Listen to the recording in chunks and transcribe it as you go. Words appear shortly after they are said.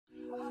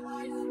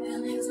Oh,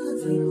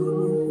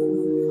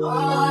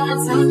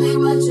 tell me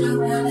what you're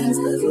willing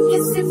to do.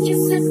 Yes, if you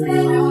said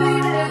better,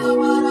 baby,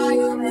 what are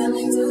you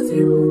willing to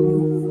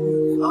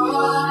do?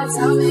 Oh,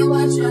 tell me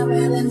what you're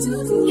willing to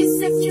do. Yes,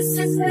 if you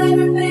said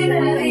better, baby,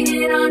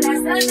 waiting on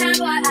that sunshine,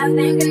 but I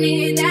think I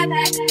need that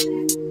back.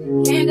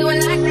 Can't do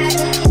it like that.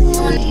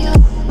 Only you.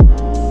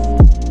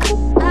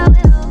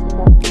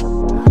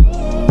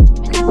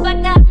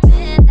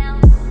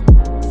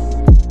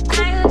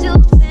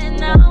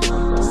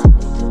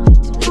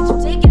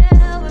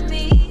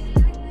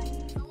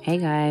 Hey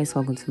guys,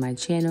 welcome to my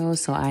channel.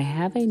 So I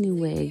have a new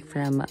wig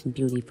from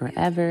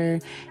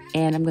Beautyforever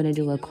and I'm going to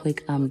do a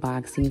quick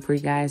unboxing for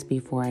you guys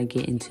before I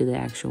get into the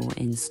actual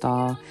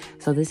install.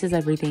 So this is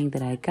everything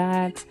that I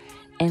got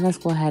and let's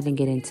go ahead and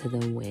get into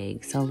the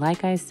wig. So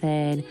like I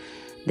said,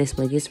 this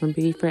wig is from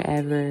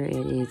Beautyforever.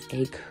 It is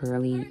a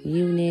curly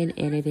unit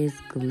and it is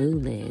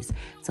glueless.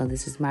 So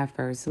this is my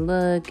first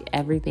look.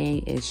 Everything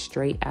is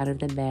straight out of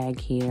the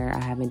bag here.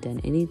 I haven't done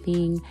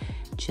anything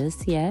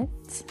just yet.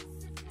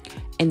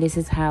 And this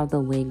is how the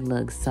wig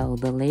looks. So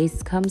the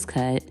lace comes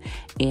cut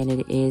and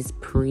it is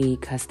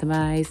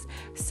pre-customized.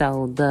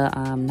 So the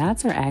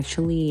knots are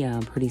actually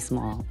pretty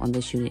small on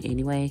this unit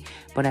anyway.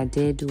 But I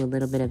did do a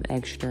little bit of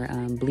extra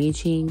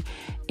bleaching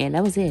and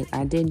that was it.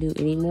 I didn't do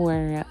any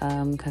more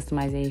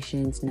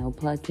customizations, no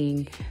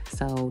plucking.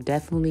 So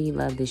definitely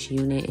love this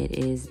unit. It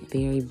is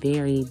very,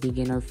 very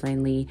beginner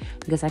friendly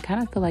because I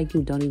kind of feel like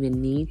you don't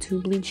even need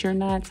to bleach your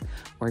knots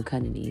or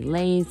cut any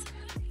lace.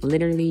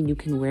 Literally, you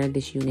can wear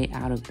this unit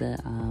out of the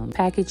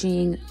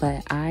packaging,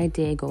 but I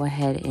did go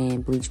ahead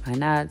and bleach my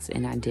knots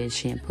and I did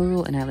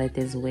shampoo and I let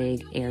this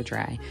wig air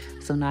dry.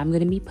 So now I'm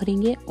going to be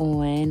putting it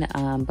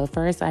on, but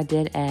first I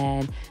did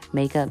add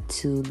makeup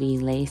to the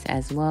lace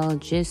as well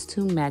just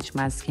to match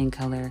my skin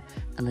color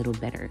a little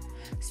better.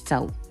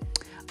 So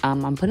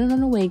I'm putting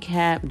on a wig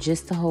cap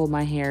just to hold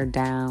my hair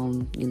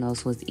down, you know,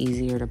 so it's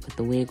easier to put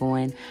the wig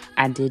on.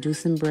 I did do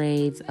some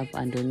braids up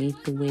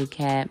underneath the wig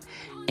cap.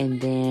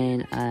 And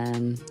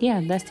then, yeah,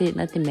 that's it.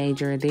 Nothing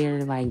major.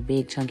 They're like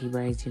big chunky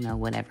braids, you know,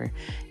 whatever.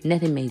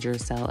 Nothing major.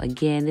 So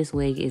again, this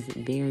wig is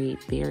very,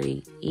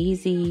 very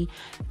easy.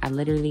 I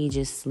literally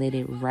just slid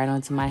it right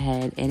onto my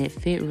head and it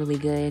fit really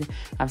good.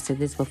 I've said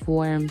this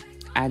before.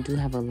 I do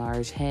have a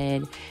large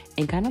head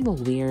and kind of a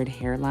weird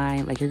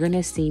hairline. Like, you're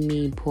gonna see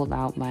me pull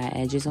out my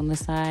edges on the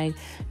side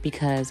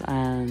because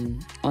on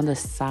the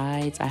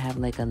sides I have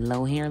like a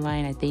low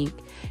hairline, I think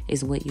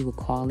is what you would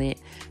call it.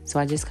 So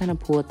I just kind of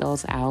pulled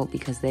those out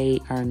because they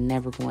are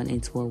never going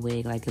into a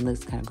wig. Like, it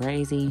looks kind of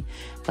crazy.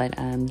 But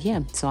yeah,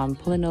 so I'm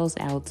pulling those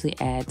out to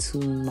add to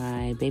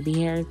my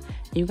baby hairs.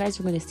 And you guys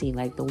are gonna see,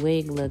 like, the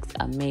wig looks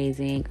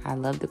amazing. I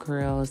love the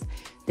curls.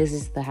 This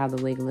is how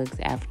the wig looks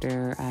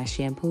after I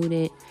shampooed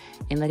it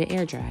and let it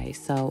air dry.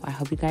 So I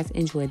hope you guys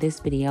enjoyed this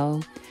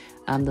video.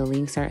 The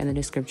links are in the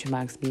description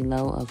box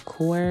below, of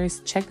course.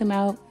 Check them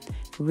out.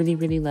 Really,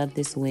 really love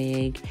this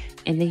wig.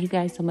 And thank you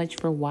guys so much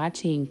for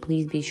watching.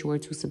 Please be sure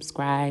to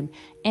subscribe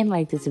and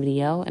like this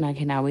video. And I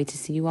cannot wait to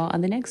see you all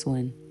on the next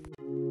one.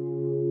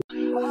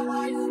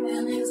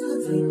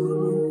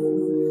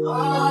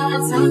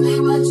 Oh, tell me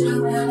what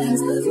you're willing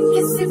to do.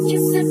 Yes, if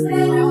you said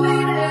better,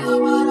 baby,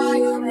 what are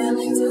you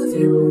willing to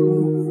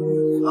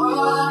do?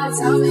 Oh,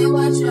 tell me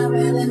what you're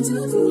willing to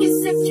do.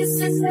 Yes, if you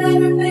said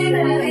better,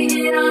 baby,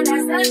 waiting on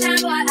that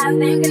sunshine, but I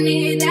think I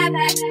need that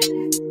back.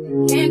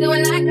 Can't do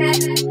it like that.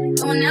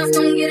 No one else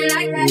gon' get it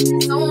like that.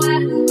 So I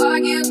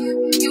argue,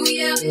 you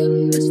yell,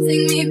 but you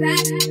take me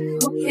back.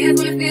 Who cares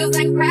when it feels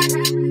like crap?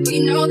 We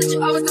know that you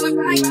always do it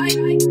right.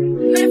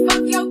 Man,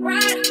 fuck your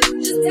pride.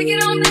 Just take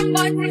it on that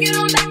part, take it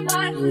on that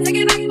part. Take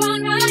it back all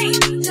night.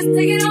 Just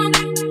take it on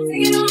back,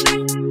 take it on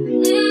back.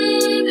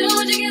 Do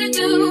what you gotta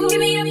do. Give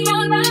me up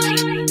all night.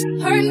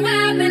 Hurt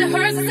vibe and it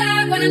hurts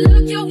inside when I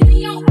look you in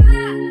your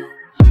eye.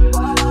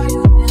 What are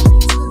you willing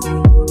to do?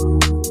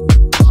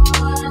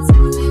 Oh,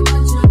 tell me what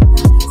you're willing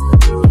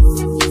to do.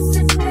 If you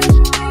said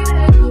better,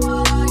 baby,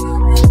 what are you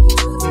willing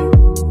to do?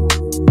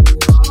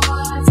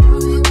 Oh, tell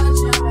me what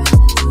you're willing to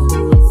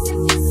do. If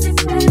you said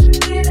better,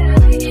 baby,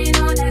 waiting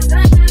on that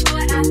sunshine,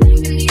 boy, I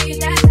think I need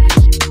that back.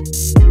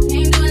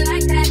 Can't do it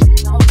like that.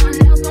 No one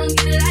else gon'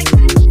 get it like that.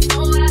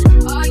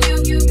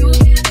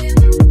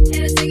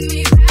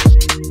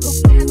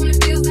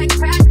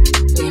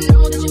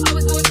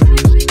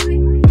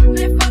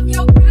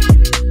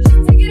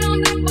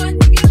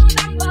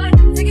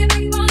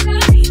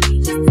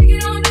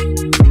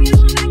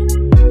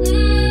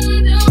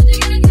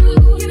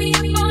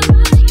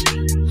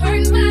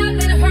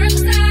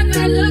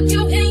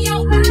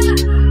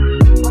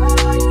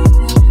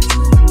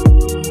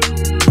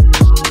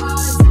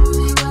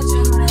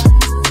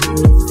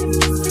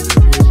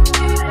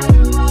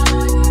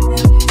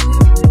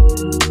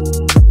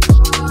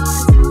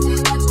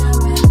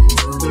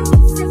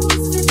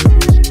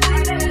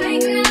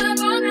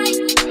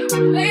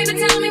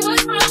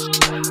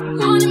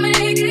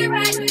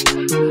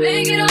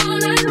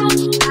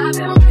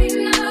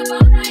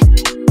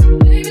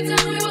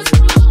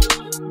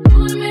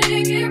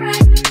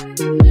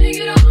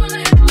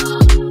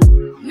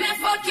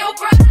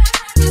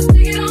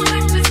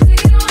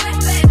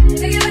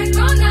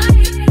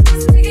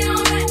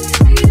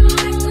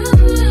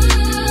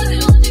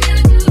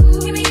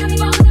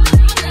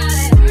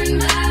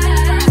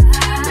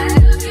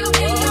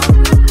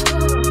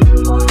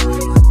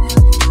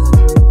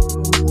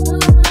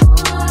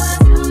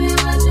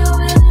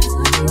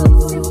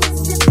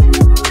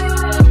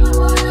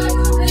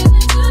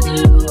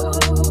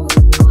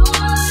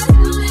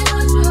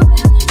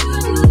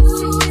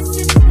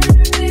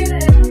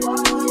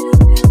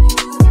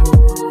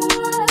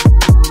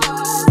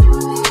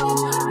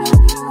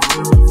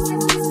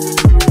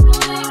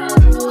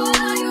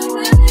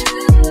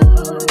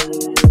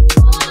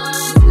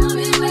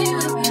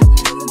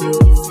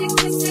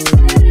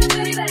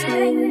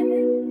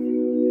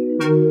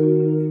 Tell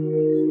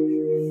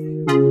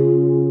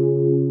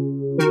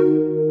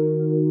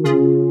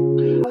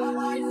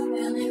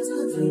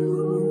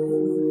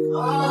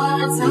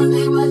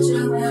me what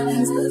you're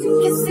willing to do.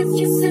 Kiss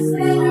it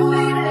better,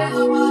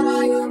 baby. What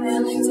are you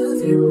willing to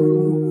do?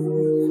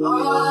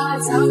 Oh,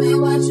 tell me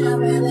what you're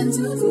willing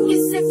to do.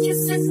 Kiss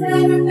it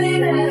better,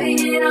 baby.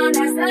 Waiting on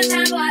that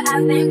sunshine, but I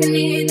think I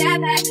need that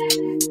back.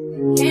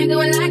 Can't do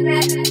it like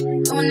that.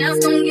 No one else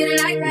gon' get it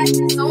like that.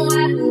 So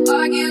I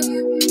argue,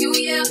 you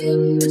yell,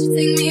 but you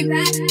take me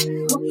back.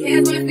 Who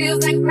cares when it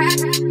feels like crap?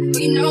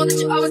 We know that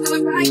you always do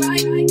it right.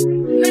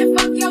 Man,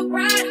 fuck your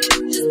pride.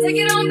 Just take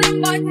it on that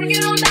butt, take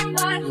it on that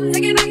butt.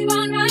 Take it back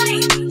all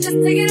night. Just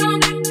take it on